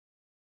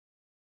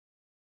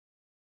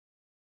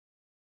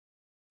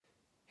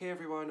Hey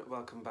everyone,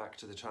 welcome back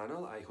to the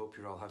channel. I hope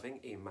you're all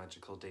having a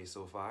magical day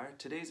so far.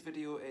 Today's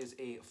video is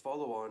a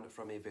follow-on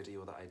from a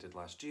video that I did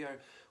last year,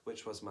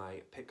 which was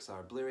my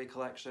Pixar Blu-ray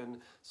collection.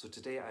 So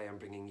today I am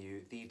bringing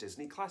you the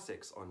Disney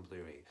classics on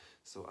Blu-ray.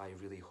 So I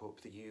really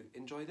hope that you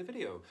enjoy the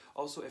video.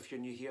 Also, if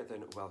you're new here,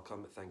 then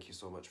welcome. Thank you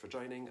so much for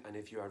joining. And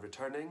if you are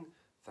returning,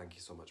 thank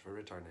you so much for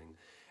returning.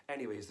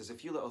 Anyways, there's a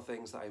few little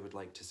things that I would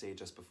like to say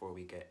just before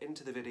we get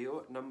into the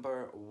video.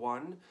 Number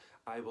one,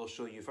 I will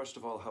show you first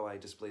of all how I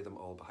display them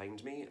all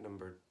behind me.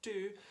 Number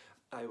two,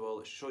 I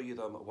will show you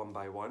them one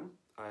by one.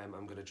 I'm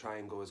going to try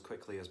and go as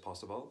quickly as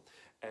possible.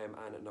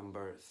 And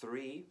number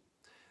three,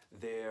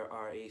 there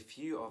are a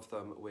few of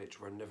them which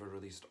were never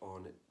released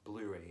on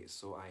Blu-ray.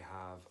 So I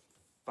have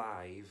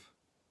five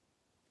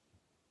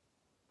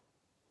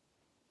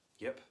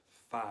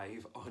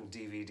on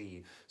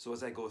DVD. So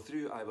as I go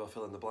through, I will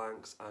fill in the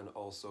blanks, and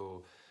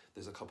also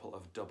there's a couple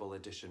of double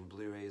edition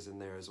Blu-rays in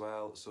there as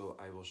well, so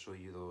I will show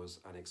you those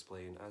and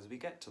explain as we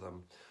get to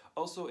them.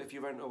 Also, if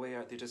you weren't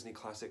aware, the Disney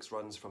Classics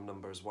runs from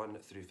numbers 1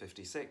 through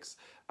 56.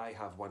 I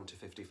have 1 to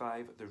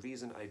 55. The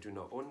reason I do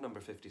not own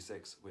number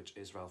 56, which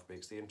is Ralph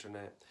Breaks the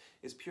Internet,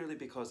 is purely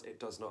because it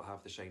does not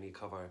have the shiny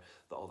cover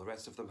that all the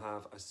rest of them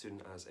have. As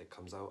soon as it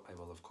comes out, I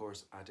will of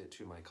course add it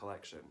to my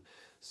collection.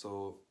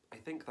 So I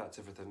think that's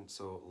everything,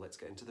 so let's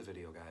get into the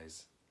video,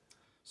 guys.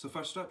 So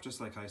first up,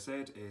 just like I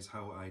said, is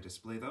how I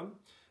display them.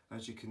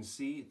 As you can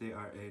see, they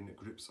are in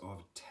groups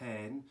of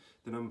 10.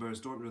 The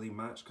numbers don't really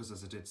match because,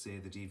 as I did say,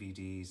 the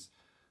DVDs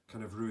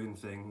kind of ruin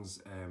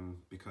things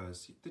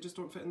because they just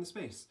don't fit in the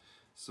space.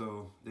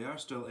 So they are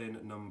still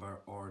in number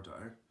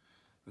order.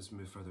 Let's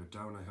move further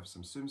down. I have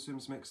some Tsum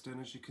Tsums mixed in,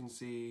 as you can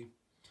see.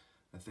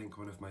 I think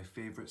one of my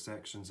favourite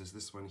sections is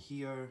this one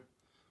here,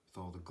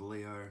 with all the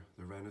glare,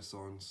 the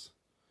Renaissance.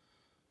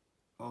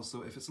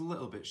 Also, if it's a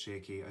little bit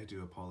shaky, I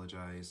do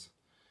apologise.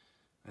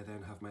 I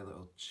then have my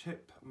little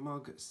chip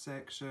mug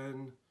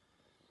section,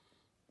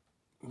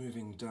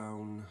 moving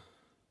down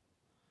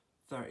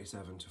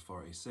 37 to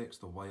 46,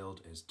 the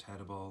Wild is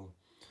terrible.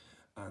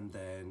 And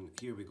then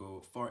here we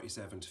go,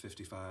 47 to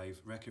 55,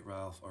 Wreck-It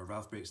Ralph, or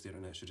Ralph Breaks the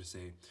Internet should I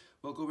say.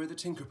 We'll go where the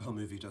Tinkerbell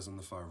movie does on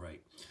the far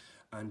right.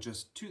 And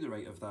just to the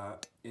right of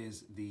that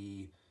is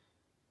the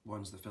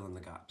ones that fill in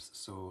the gaps.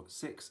 So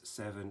 6,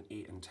 7,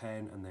 8 and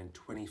 10, and then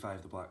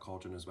 25 the Black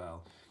Cauldron as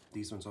well.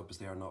 These ones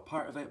obviously are not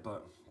part of it,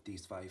 but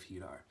these 5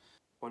 here are.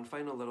 One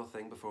final little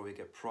thing before we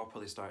get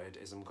properly started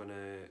is I'm going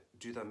to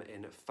do them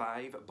in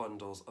 5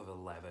 bundles of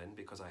 11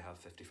 because I have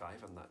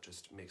 55 and that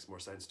just makes more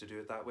sense to do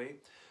it that way.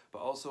 But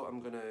also I'm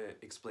going to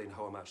explain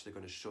how I'm actually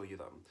going to show you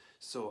them.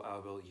 So I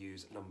will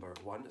use number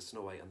 1,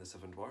 Snow White and the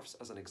Seven Dwarfs,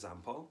 as an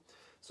example.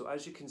 So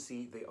as you can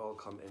see, they all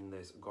come in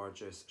this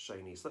gorgeous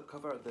shiny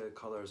slipcover. The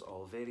colours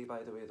all vary,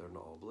 by the way, they're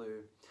not all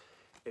blue.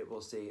 It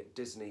will say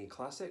Disney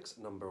Classics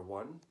number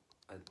 1,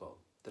 and well,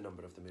 the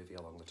number of the movie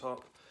along the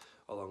top.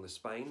 Along the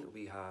spine,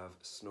 we have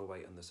Snow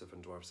White and the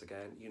Seven Dwarfs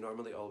again. You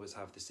normally always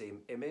have the same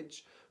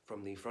image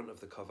from the front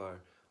of the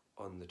cover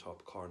on the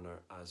top corner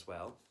as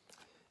well.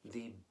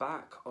 The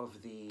back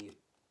of the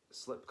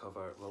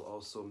slipcover will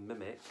also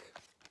mimic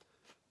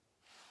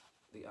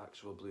the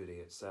actual Blu-ray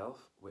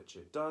itself, which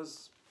it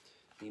does.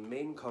 The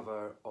main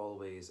cover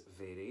always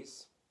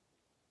varies.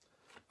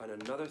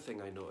 And another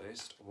thing I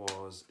noticed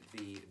was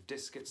the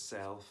disc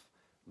itself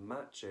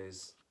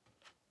matches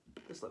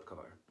the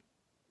slipcover.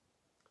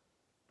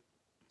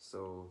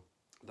 So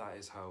that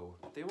is how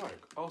they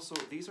work. Also,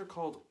 these are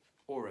called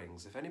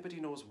O-rings. If anybody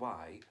knows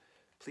why,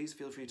 please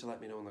feel free to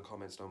let me know in the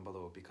comments down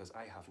below because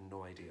I have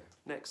no idea.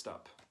 Next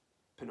up,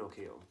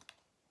 Pinocchio.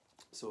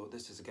 So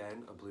this is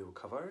again a blue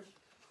cover.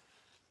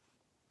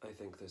 I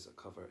think this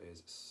cover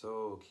is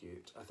so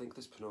cute. I think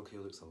this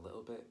Pinocchio looks a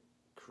little bit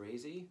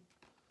crazy.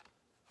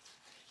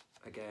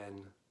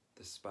 Again,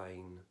 the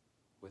spine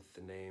with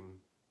the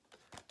name,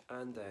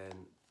 and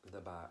then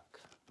the back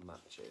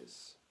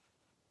matches.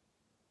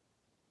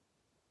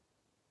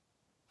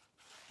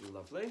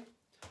 Lovely.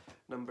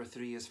 Number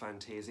 3 is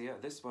Fantasia.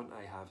 This one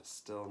I have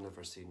still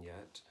never seen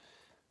yet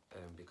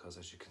because,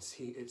 as you can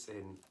see, it's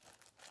in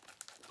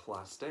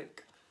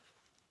plastic.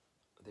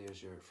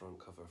 There's your front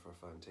cover for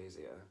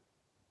Fantasia.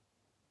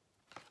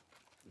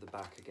 The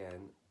back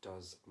again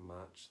does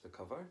match the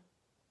cover.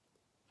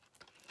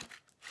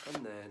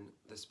 And then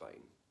the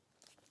spine.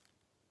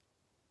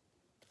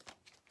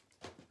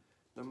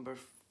 Number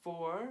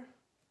 4,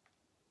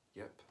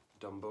 yep,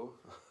 Dumbo.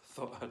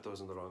 Thought I had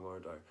those in the wrong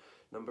order.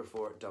 Number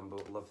 4,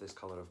 Dumbo. Love this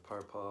colour of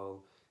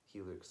purple. He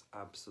looks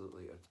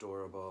absolutely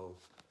adorable.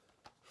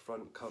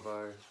 Front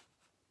cover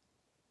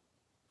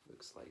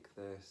looks like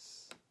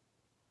this,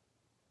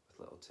 with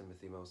little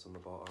Timothy Mouse on the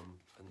bottom,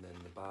 and then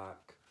the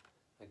back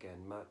again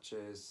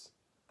matches.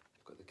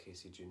 You've got the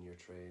Casey Jr.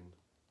 train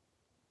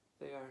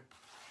there,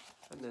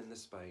 and then the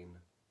spine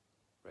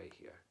right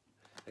here.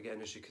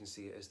 Again, as you can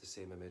see, it is the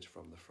same image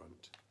from the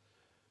front.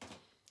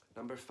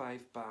 Number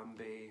 5,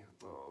 Bambi.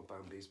 Oh,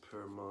 Bambi's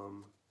poor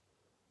mum.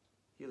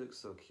 He looks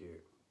so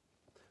cute.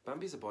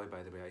 Bambi's a boy,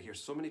 by the way. I hear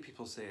so many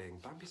people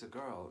saying, Bambi's a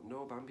girl.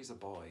 No, Bambi's a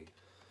boy.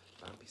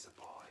 Bambi's a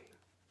boy.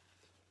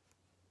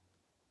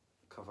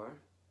 cover.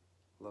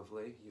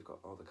 Lovely. You've got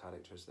all the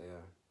characters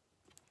there.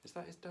 Is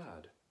that his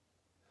dad?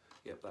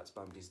 Yep, that's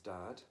Bambi's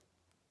dad.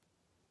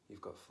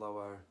 You've got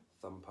Flower,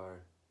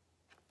 Thumper.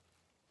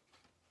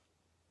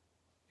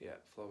 Yeah,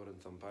 Flower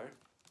and Thumper.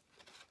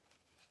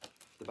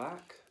 The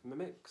back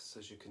mimics,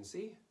 as you can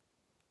see.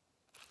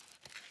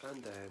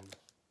 And then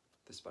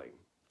the spine.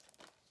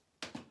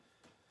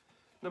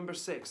 Number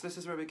 6, this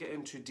is where we get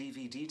into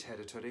DVD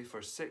territory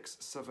for 6,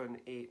 7,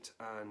 8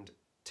 and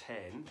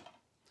 10.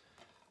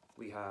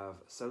 We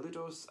have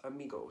Saludos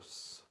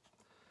Amigos.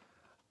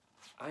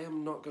 I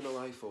am not gonna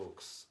lie,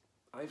 folks,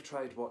 I've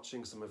tried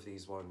watching some of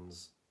these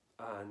ones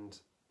and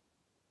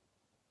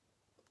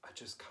I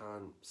just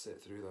can't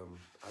sit through them.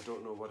 I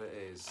don't know what it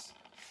is.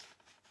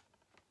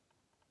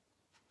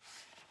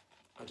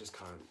 I just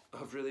can't.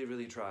 I've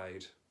really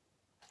tried.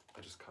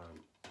 I just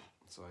can't.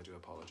 So I do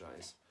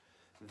apologise.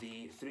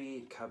 The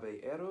Three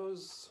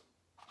Caballeros.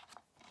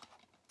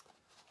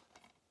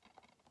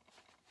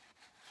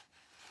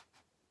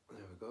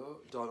 There we go.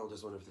 Donald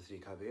is one of the Three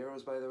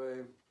Caballeros, by the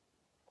way.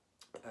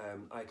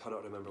 I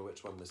cannot remember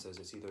which one this is.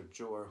 It's either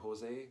Joe or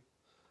Jose.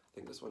 I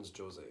think this one's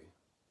Jose.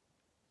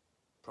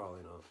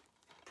 Probably not.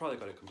 Probably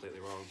got it completely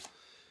wrong.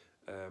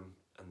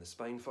 And the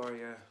spine for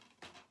you.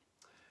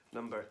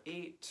 Number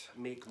 8,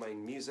 Make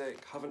Mine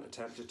Music. Haven't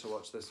attempted to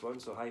watch this one,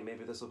 so hi,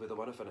 maybe this will be the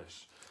one I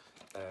finish.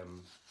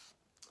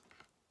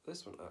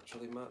 This one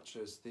actually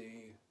matches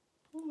the...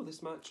 Oh,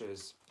 this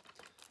matches.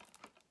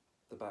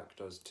 The back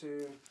does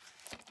too.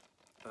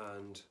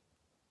 And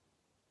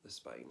the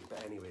spine.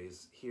 But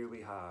anyways, here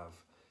we have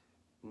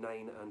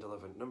 9 and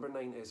 11. Number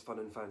 9 is Fun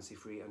and Fancy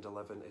Free, and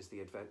 11 is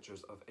The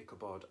Adventures of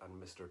Ichabod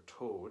and Mr.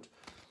 Toad.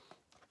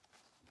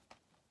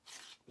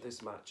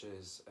 This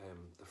matches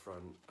the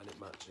front and it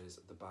matches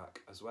the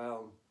back as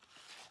well.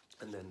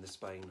 And then the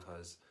spine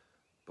has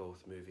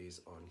both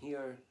movies on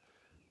here.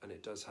 And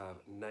it does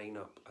have 9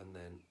 up and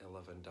then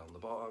 11 down the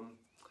bottom.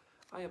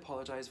 I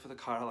apologise for the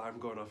car alarm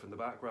going off in the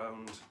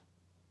background.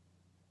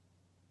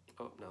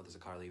 Oh, now there's a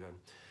car leaving.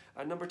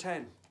 And number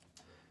 10,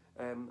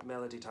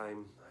 Melody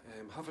Time.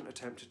 Haven't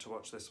attempted to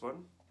watch this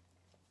one.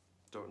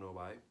 Don't know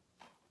why.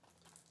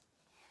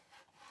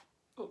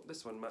 Oh,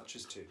 this one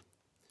matches too.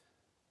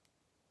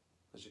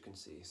 As you can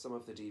see, some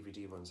of the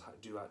DVD ones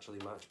do actually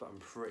match, but I'm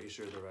pretty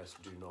sure the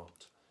rest do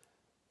not.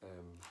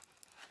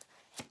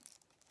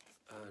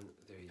 And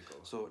there you go.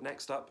 So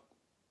next up,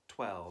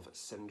 12,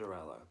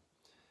 Cinderella.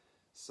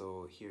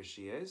 So here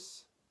she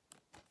is.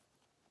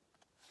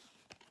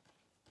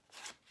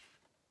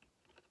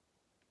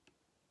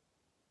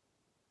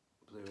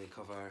 Blu-ray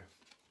cover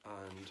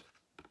and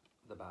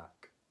the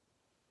back.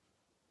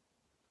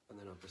 And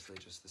then obviously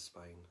just the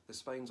spine. The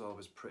spine's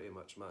always pretty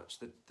much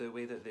matched. The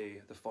way that the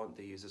font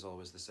they use is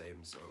always the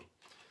same, so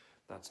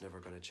that's never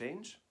going to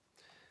change.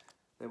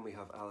 Then we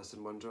have Alice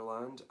in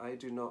Wonderland. I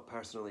do not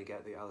personally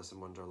get the Alice in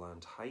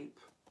Wonderland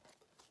hype.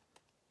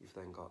 You've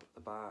then got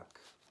the back,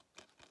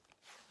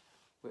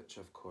 which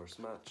of course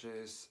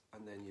matches,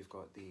 and then you've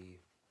got the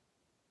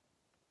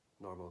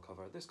normal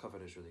cover. This cover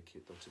is really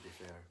cute though, to be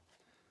fair.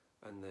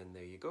 And then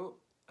there you go,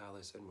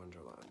 Alice in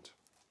Wonderland.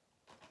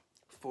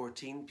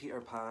 14,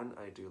 Peter Pan.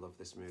 I do love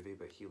this movie,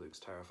 but he looks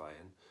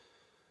terrifying.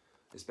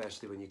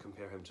 Especially when you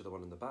compare him to the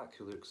one in the back,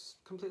 who looks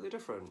completely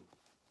different.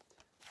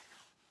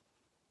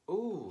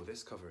 Oh,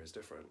 this cover is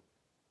different.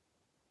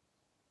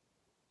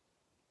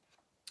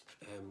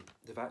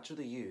 They've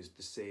actually used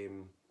the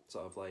same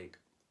sort of like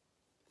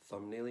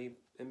thumbnail-y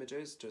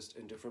images, just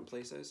in different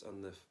places,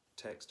 and the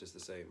text is the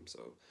same,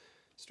 so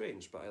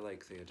strange, but I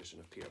like the addition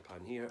of Peter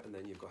Pan here, and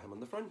then you've got him on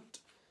the front.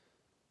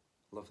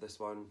 Love this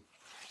one.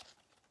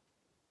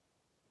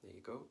 There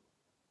you go.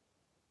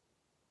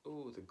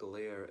 Oh, the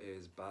glare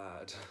is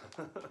bad.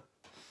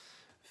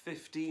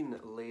 15,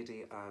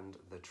 Lady and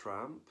the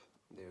Tramp.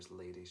 There's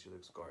Lady, she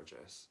looks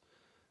gorgeous.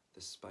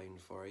 The spine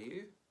for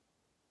you.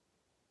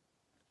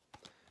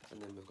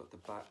 And then we've got the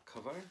back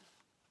cover.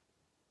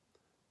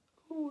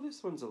 Oh,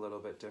 this one's a little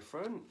bit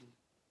different.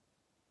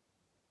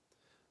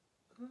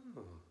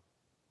 Oh.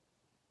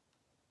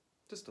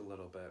 Just a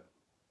little bit.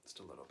 Just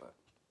a little bit.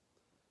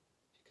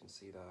 You can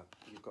see that.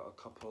 You've got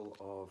a couple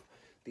of,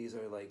 these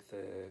are like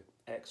the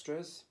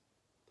extras.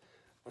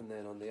 And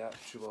then on the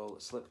actual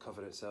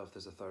slipcover itself,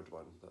 there's a third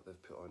one that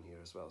they've put on here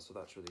as well. So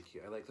that's really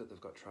cute. I like that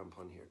they've got Tramp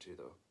on here too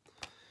though.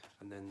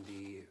 And then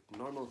the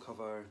normal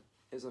cover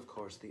is of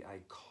course the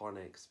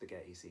iconic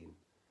spaghetti scene.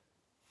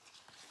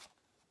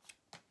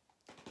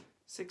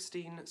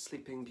 16,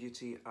 Sleeping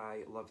Beauty.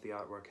 I love the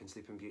artwork in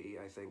Sleeping Beauty.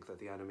 I think that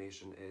the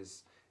animation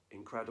is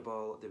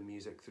incredible. The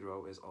music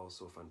throughout is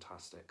also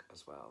fantastic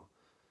as well.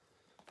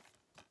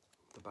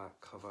 The back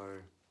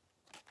cover.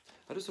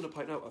 I just want to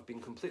point out I've been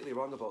completely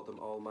wrong about them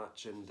all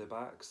matching the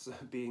backs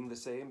being the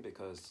same,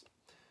 because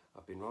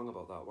I've been wrong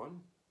about that one.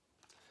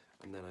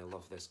 And then I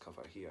love this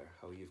cover here,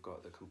 how you've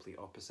got the complete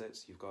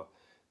opposites. You've got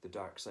the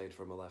dark side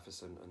for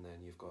Maleficent, and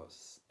then you've got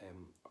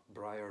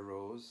Briar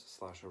Rose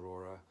 /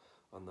 Aurora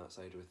on that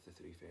side with the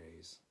three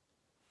fairies.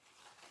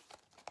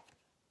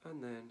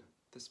 And then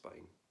the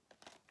spine.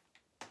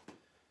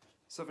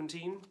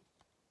 17,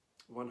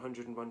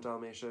 101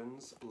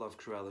 Dalmatians. Love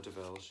Cruella de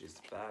Vil. She's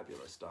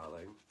fabulous,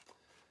 darling.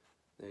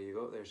 There you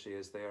go. There she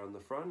is there on the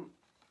front.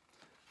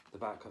 The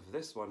back of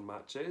this one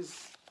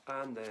matches.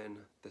 And then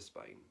the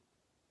spine.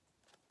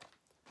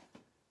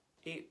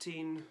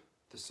 18,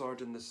 The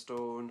Sword in the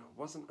Stone.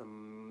 Wasn't a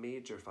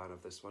major fan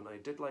of this one. I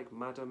did like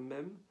Madame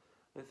Mim.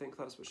 I think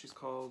that's what she's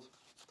called.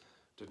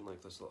 Didn't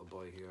like this little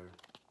boy here.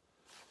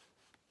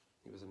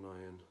 He was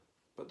annoying.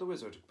 But the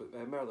wizard,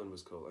 Merlin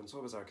was cool. And so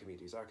was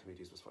Archimedes.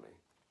 Archimedes was funny.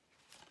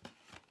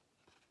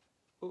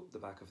 Oh, the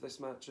back of this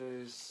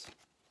matches.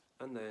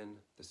 And then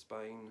the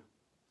spine.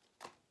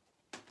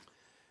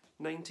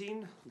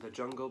 19, The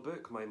Jungle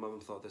Book. My mum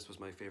thought this was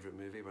my favourite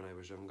movie when I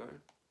was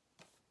younger.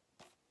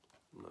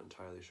 I'm not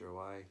entirely sure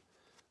why.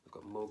 We've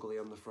got Mowgli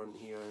on the front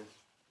here.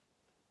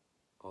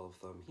 All of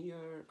them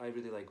here. I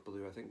really like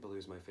Baloo. I think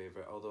Baloo's my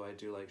favourite. Although I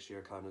do like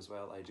Shere Khan as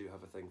well. I do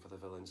have a thing for the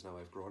villains now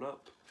I've grown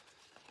up.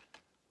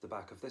 The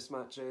back of this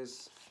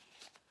matches.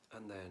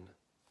 And then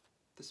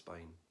the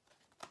spine.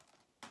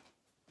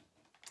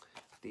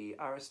 The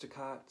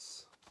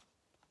Aristocats.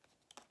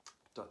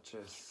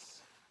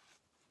 Duchess.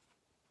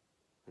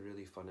 A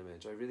really fun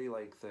image. I really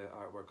like the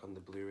artwork on the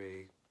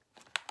Blu-ray.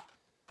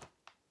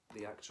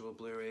 The actual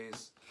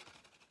Blu-rays.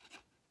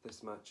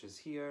 This matches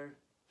here.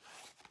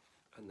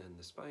 And then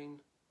the spine.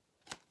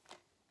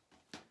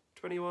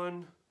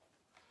 21.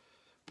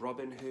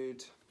 Robin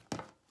Hood.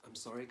 I'm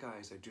sorry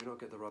guys, I do not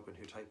get the Robin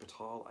Hood type at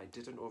all. I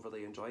didn't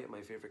overly enjoy it.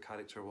 My favourite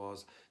character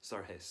was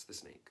Sir Hiss the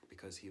snake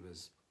because he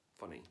was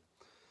funny.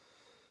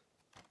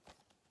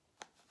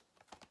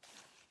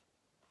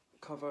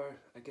 Cover,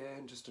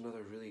 again, just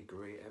another really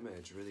great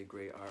image, really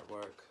great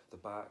artwork. The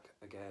back,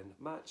 again,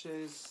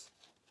 matches.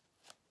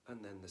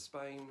 And then the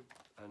spine.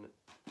 And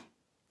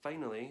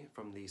finally,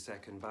 from the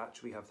second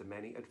batch, we have The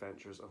Many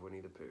Adventures of Winnie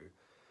the Pooh.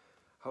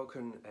 How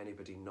can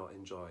anybody not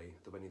enjoy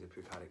the Winnie the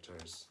Pooh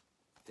characters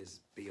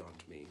is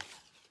beyond me.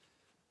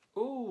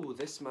 Oh,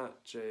 this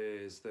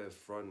matches the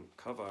front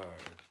cover.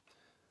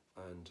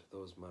 And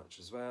those match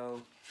as well.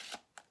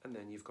 And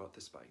then you've got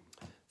the spine.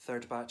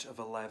 Third batch of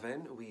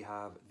 11, we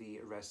have The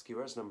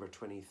Rescuers, number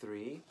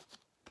 23.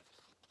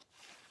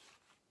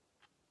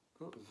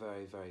 Oh,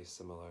 very, very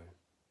similar.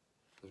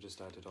 They've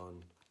just added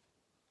on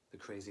the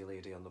crazy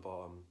lady on the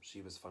bottom.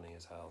 She was funny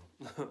as hell.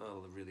 I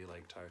really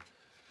liked her.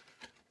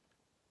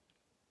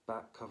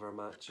 Back cover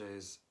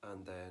matches,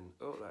 and then,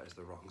 oh, that is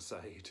the wrong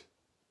side.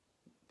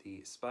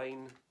 The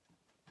spine.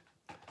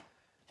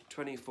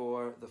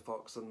 24, The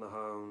Fox and the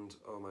Hound.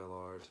 Oh my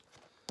lord.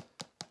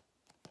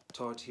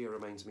 Todd here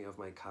reminds me of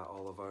my cat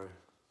Oliver.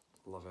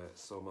 Love it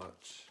so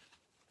much.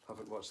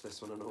 Haven't watched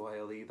this one in a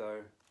while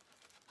either.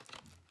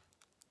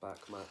 Back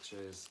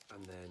matches,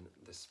 and then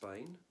the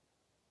spine.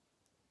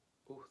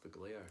 Oh, the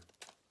glare.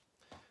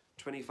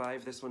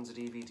 25, this one's a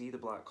DVD, The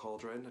Black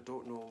Cauldron. I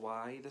don't know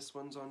why this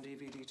one's on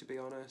DVD, to be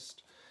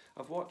honest.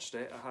 I've watched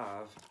it, I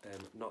have,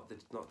 not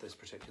this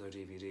particular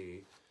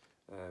DVD.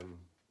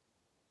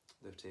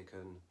 They've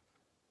taken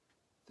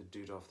the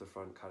dude off the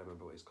front, can't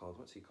remember what he's called.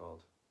 What's he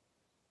called?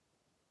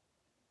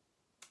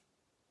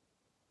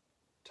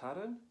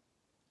 Taran?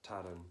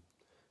 Taran.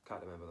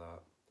 Can't remember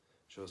that.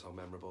 Shows how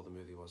memorable the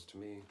movie was to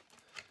me.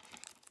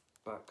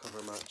 Back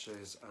cover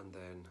matches, and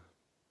then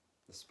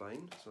the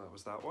spine. So that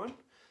was that one.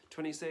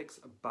 26,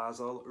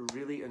 Basil.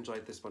 Really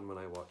enjoyed this one when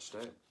I watched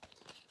it.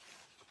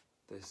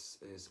 This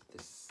is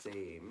the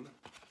same.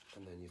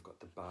 And then you've got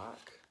the back.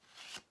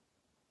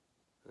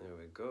 There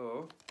we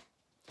go.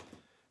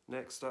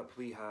 Next up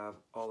we have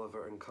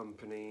Oliver and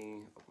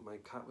Company. My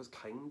cat was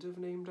kind of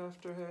named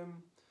after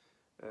him.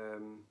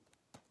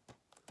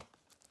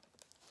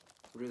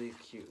 Really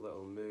cute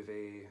little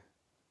movie.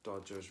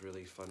 Dodger's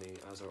really funny,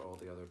 as are all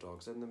the other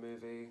dogs in the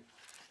movie.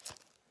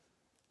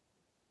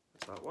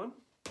 That's that one.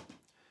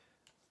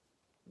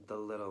 The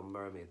Little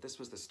Mermaid. This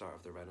was the start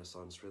of the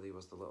Renaissance, really,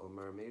 was The Little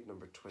Mermaid,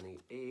 number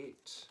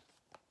 28.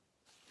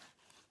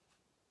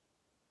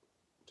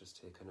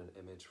 Just taken an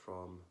image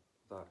from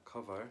that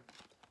cover.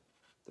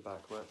 The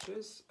back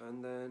matches,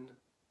 and then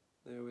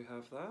there we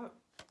have that.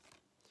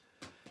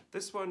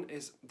 This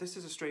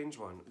is a strange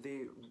one.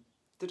 They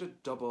did a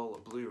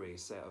double Blu-ray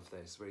set of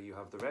this, where you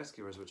have The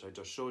Rescuers, which I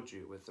just showed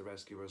you, with The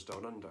Rescuers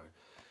Down Under.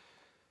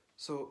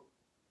 So,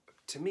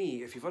 to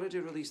me, if you've already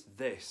released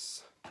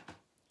this,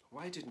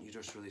 why didn't you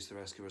just release The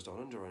Rescuers Down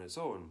Under on its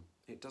own?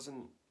 It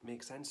doesn't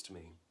make sense to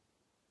me.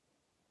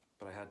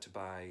 But I had to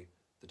buy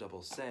the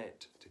double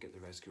set to get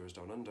The Rescuers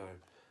Down Under,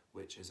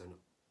 which is an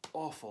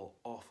awful,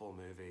 awful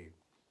movie.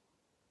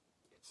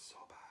 It's so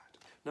bad.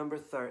 Number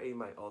 30,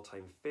 my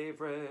all-time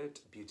favourite,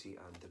 Beauty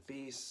and the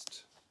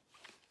Beast.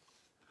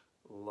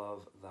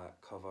 Love that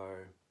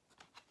cover.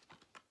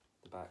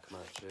 The back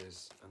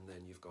matches, and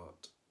then you've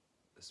got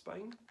the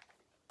spine.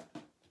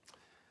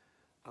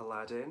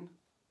 Aladdin.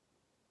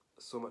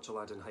 So much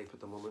Aladdin hype at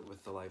the moment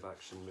with the live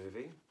action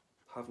movie.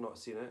 Have not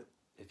seen it.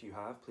 If you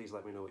have, please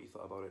let me know what you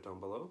thought about it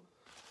down below.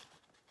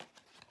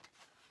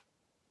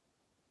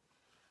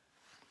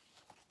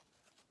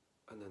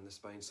 And then the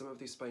spine. Some of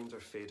these spines are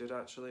faded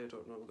actually. I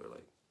don't know, they're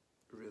like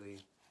really,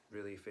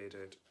 really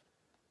faded.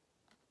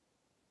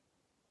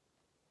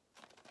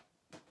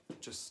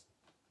 just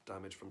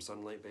damage from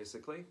sunlight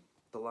basically.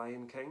 The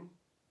Lion King.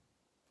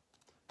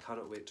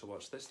 Cannot wait to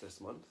watch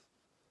this month.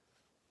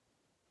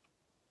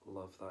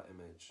 Love that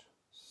image.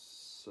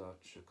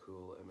 Such a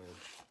cool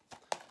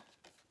image.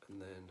 And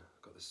then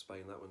got the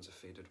spine, that one's a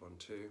faded one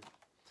too.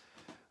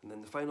 And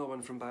then the final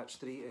one from batch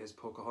 3 is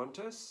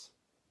Pocahontas.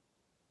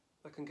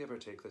 I can give or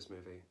take this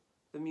movie.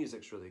 The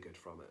music's really good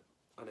from it,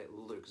 and it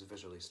looks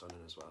visually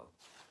stunning as well.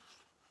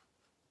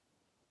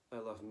 I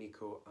love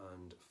Miko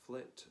and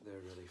Flit,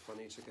 they're really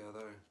funny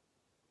together.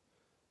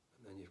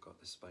 And then you've got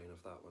the spine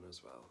of that one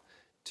as well.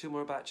 2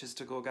 more batches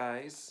to go,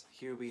 guys.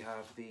 Here we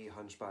have the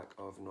Hunchback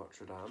of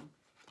Notre Dame.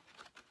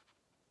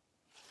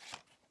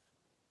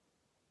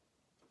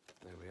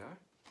 There we are.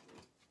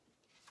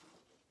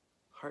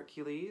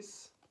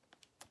 Hercules.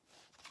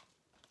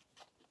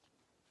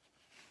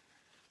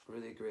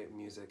 Really great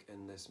music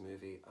in this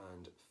movie,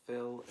 and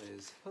Phil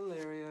is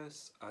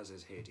hilarious, as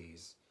is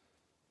Hades.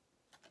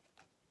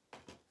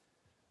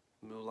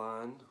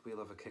 Mulan, we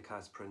love a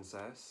kick-ass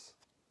princess.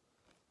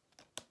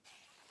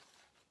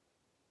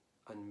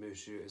 And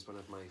Mushu is one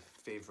of my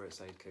favourite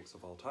sidekicks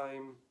of all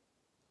time.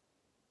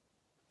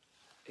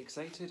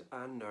 Excited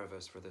and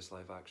nervous for this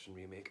live-action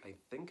remake. I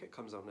think it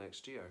comes out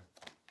next year.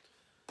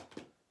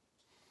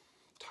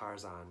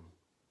 Tarzan.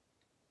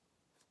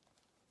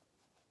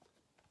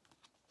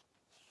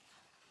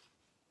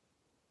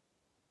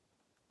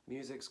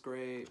 Music's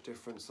great,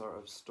 different sort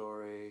of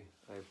story.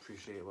 I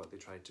appreciate what they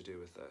tried to do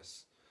with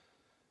this.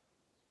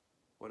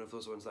 One of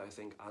those ones that I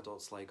think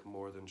adults like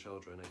more than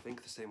children. I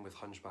think the same with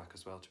Hunchback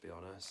as well, to be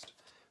honest.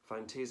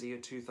 Fantasia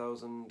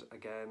 2000,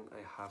 again,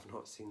 I have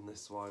not seen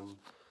this one.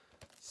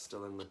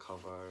 Still in the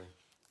cover.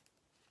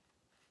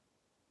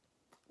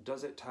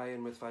 Does it tie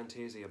in with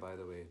Fantasia, by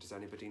the way? Does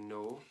anybody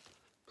know?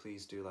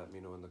 Please do let me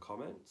know in the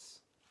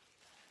comments.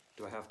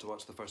 Do I have to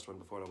watch the first one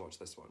before I watch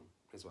this one?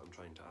 Is what I'm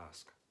trying to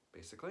ask,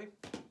 basically.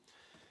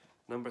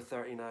 Number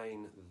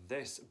 39,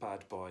 this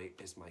bad boy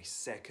is my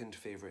second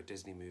favourite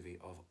Disney movie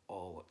of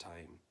all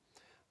time.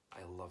 I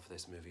love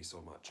this movie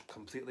so much.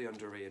 Completely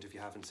underrated. If you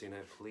haven't seen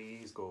it,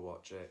 please go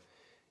watch it.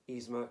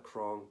 Yzma,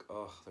 Kronk,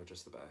 oh, they're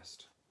just the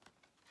best.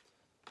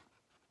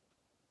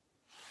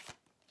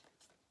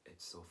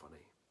 It's so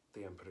funny.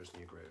 The Emperor's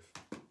New Groove.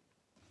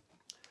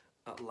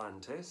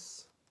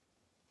 Atlantis.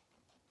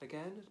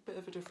 Again, a bit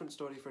of a different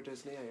story for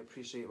Disney. I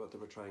appreciate what they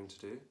were trying to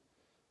do.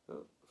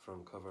 Oh,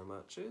 front cover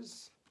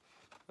matches.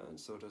 And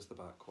so does the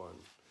back one.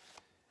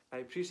 I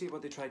appreciate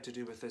what they tried to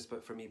do with this,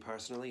 but for me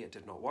personally, it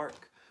did not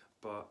work.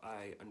 But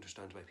I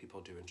understand why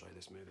people do enjoy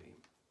this movie.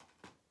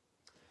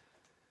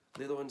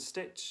 Lilo and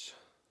Stitch.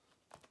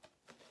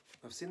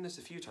 I've seen this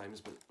a few times,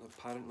 but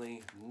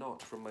apparently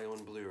not from my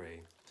own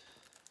Blu-ray.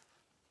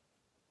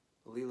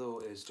 Lilo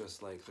is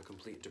just like the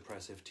complete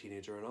depressive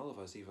teenager in all of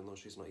us, even though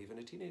she's not even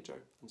a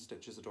teenager. And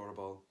Stitch is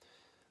adorable.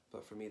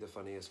 But for me, the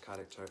funniest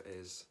character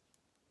is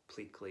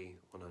Pleakley,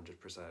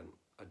 100%.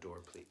 Adore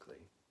Pleakley.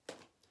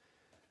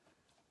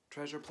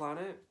 Treasure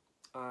Planet.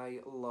 I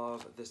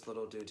love this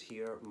little dude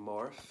here,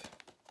 Morph.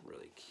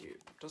 Really cute.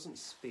 Doesn't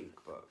speak,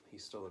 but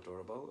he's still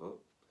adorable. Oh,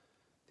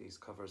 these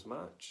covers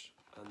match.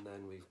 And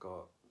then we've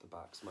got the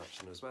backs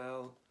matching as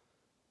well.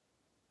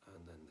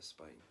 And then the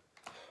spine.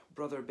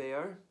 Brother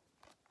Bear.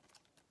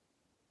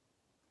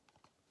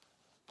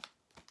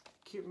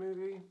 Cute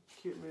movie,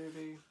 cute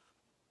movie.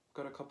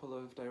 Got a couple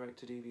of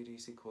direct-to-DVD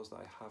sequels that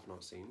I have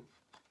not seen.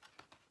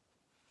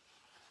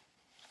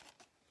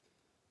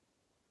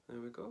 There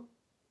we go.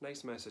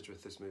 Nice message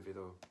with this movie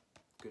though.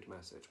 Good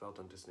message. Well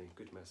done, Disney.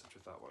 Good message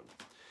with that one.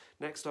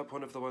 Next up,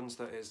 one of the ones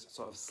that is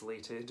sort of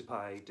slated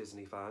by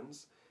Disney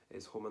fans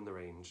is Home on the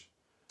Range.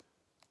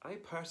 I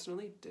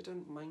personally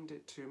didn't mind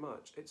it too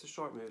much. It's a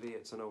short movie.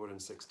 It's 1 hour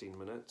and 16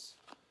 minutes.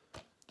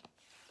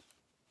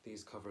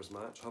 These covers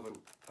match.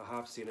 I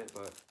have seen it,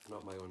 but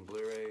not my own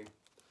Blu-ray.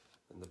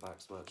 And the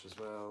backs match as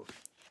well.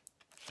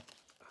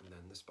 And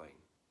then the spine.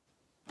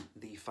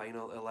 The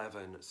final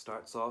 11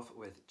 starts off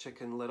with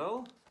Chicken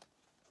Little.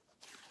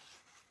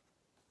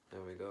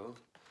 There we go.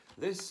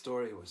 This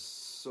story was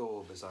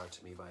so bizarre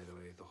to me, by the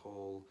way. The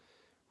whole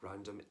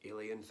random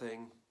alien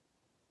thing.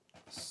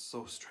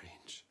 So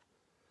strange.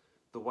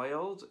 The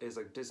Wild is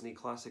a Disney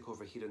classic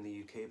over here in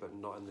the UK, but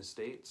not in the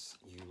States.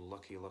 You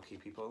lucky, lucky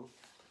people.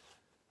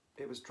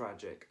 It was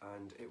tragic,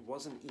 and it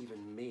wasn't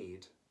even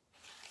made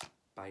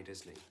by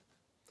Disney.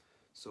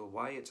 So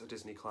why it's a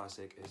Disney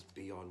classic is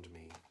beyond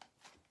me.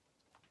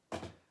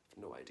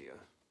 No idea.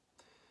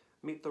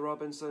 Meet the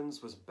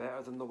Robinsons was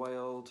better than The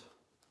Wild.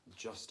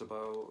 Just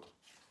about.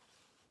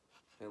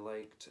 I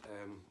liked,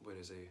 where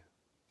is he?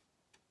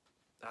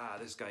 Ah,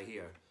 this guy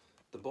here.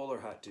 The bowler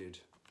hat dude.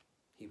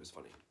 He was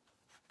funny.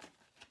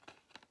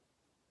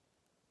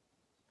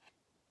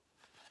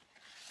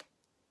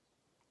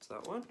 It's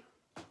that one.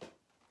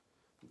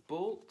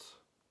 Bolt.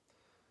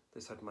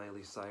 This had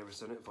Miley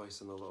Cyrus in it,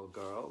 voicing the little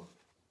girl.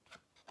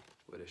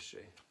 Where is she?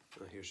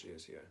 Oh, here she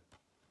is here.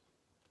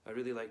 I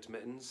really liked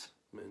Mittens.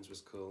 Mittens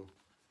was cool.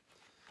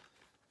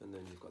 And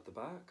then you've got the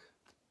back.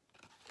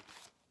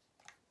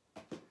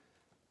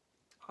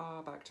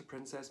 Back to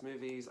princess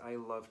movies. I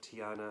love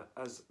Tiana.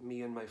 As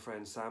me and my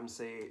friend Sam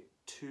say,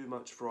 too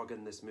much frog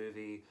in this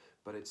movie,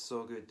 but it's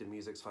so good, the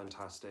music's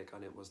fantastic,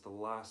 and it was the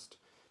last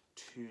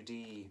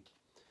 2D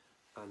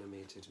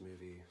animated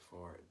movie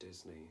for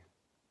Disney.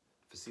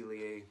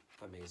 Facilier,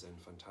 amazing,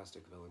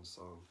 fantastic villain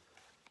song.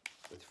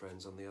 With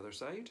friends on the other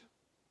side.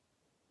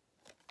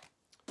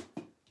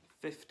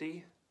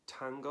 50,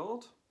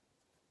 Tangled.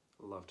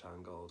 Love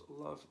Tangled.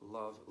 Love,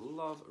 love,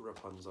 love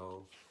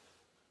Rapunzel.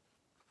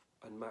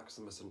 And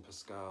Maximus and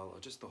Pascal,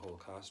 just the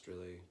whole cast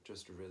really.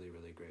 Just a really,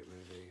 really great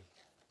movie.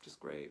 Just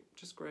great,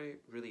 just great.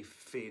 Really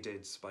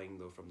faded spine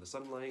though from the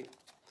sunlight.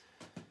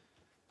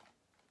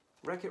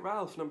 Wreck-It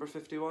Ralph, number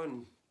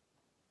 51.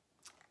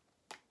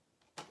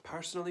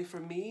 Personally for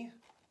me,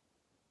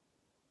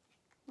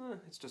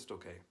 it's just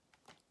okay.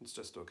 It's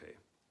just okay.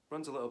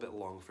 Runs a little bit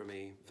long for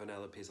me.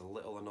 Vanellope's a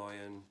little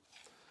annoying.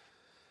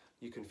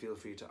 You can feel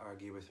free to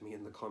argue with me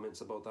in the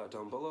comments about that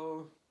down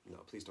below. No,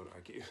 please don't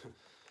argue.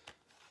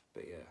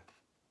 But yeah.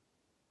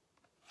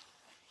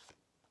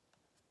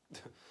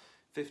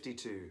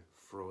 52,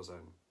 Frozen.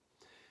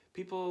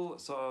 People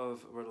sort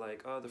of were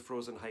like, oh, the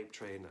Frozen hype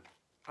train.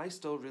 I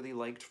still really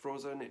liked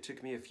Frozen. It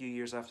took me a few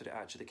years after it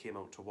actually came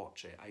out to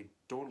watch it. I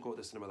don't go to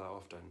the cinema that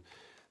often.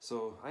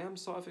 So I am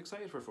sort of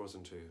excited for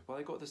Frozen 2. Will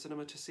I go to the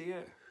cinema to see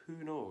it?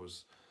 Who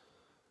knows?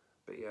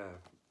 But yeah,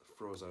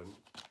 Frozen.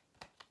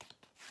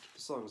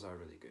 The songs are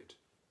really good.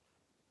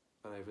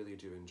 And I really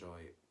do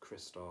enjoy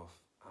Kristoff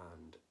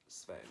and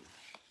Sven.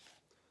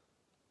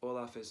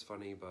 Olaf is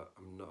funny, but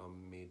I'm not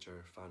a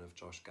major fan of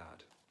Josh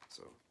Gad,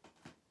 so.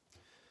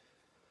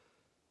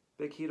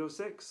 Big Hero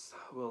 6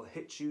 will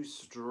hit you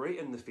straight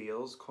in the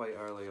feels quite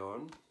early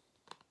on.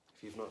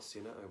 If you've not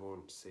seen it, I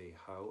won't say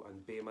how.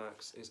 And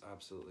Baymax is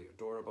absolutely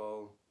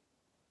adorable.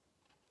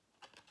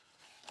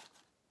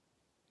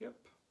 Yep.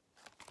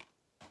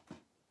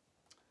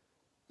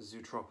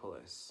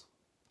 Zootropolis.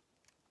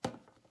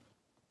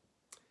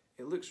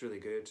 It looks really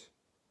good.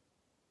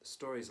 The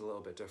story's a little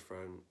bit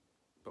different.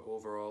 But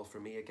overall, for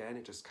me, again,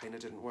 it just kind of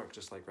didn't work,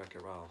 just like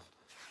Wreck-It Ralph.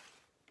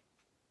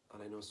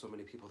 And I know so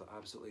many people that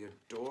absolutely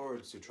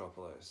adored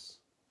Zootropolis.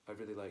 I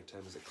really liked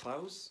him. Is it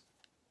Klaus?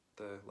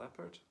 The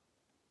leopard?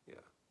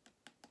 Yeah.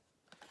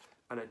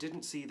 And I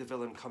didn't see the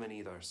villain coming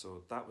either,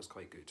 so that was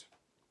quite good.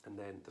 And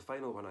then the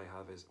final one I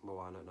have is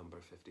Moana number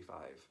 55.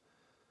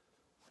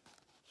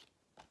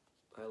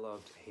 I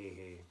loved Hey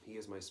Hey. He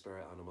is my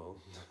spirit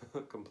animal,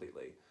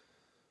 completely.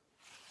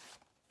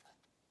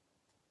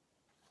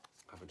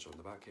 Haven't shown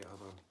the back yet,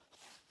 have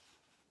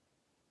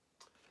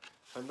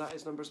I? And that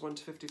is numbers 1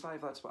 to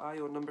 55. That's what I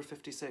own. Number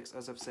 56,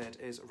 as I've said,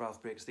 is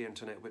Ralph Breaks the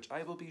Internet, which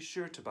I will be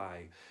sure to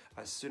buy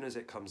as soon as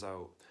it comes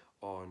out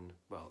on,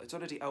 well, it's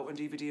already out on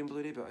DVD and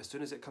Blu-ray, but as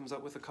soon as it comes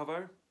out with a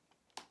cover,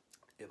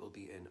 it will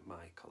be in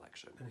my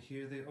collection. And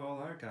here they all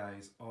are,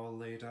 guys, all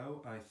laid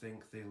out. I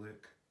think they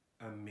look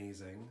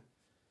amazing.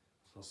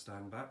 I'll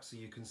stand back so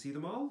you can see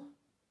them all.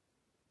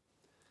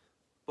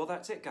 Well,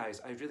 that's it,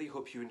 guys. I really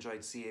hope you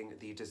enjoyed seeing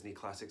the Disney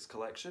Classics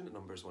collection,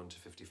 numbers 1 to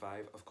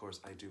 55. Of course,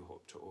 I do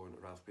hope to own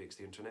Ralph Breaks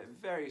the Internet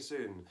very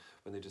soon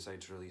when they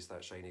decide to release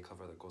that shiny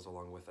cover that goes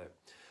along with it.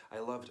 I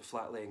loved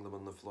flat laying them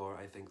on the floor.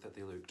 I think that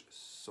they looked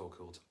so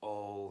cool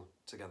all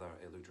together.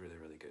 It looked really,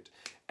 really good.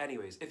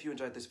 Anyways, if you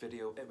enjoyed this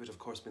video, it would of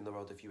course mean the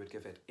world if you would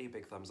give it a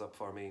big thumbs up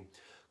for me.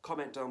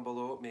 Comment down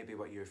below maybe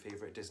what your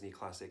favourite Disney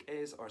classic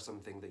is or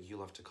something that you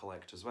love to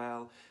collect as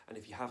well. And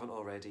if you haven't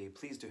already,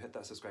 please do hit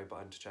that subscribe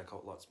button to check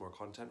out lots more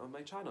content on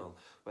my channel,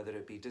 whether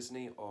it be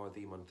Disney or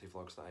the monthly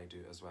vlogs that I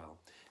do as well.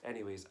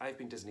 Anyways, I've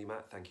been Disney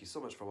Matt. Thank you so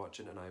much for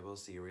watching and I will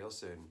see you real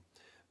soon.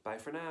 Bye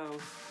for now.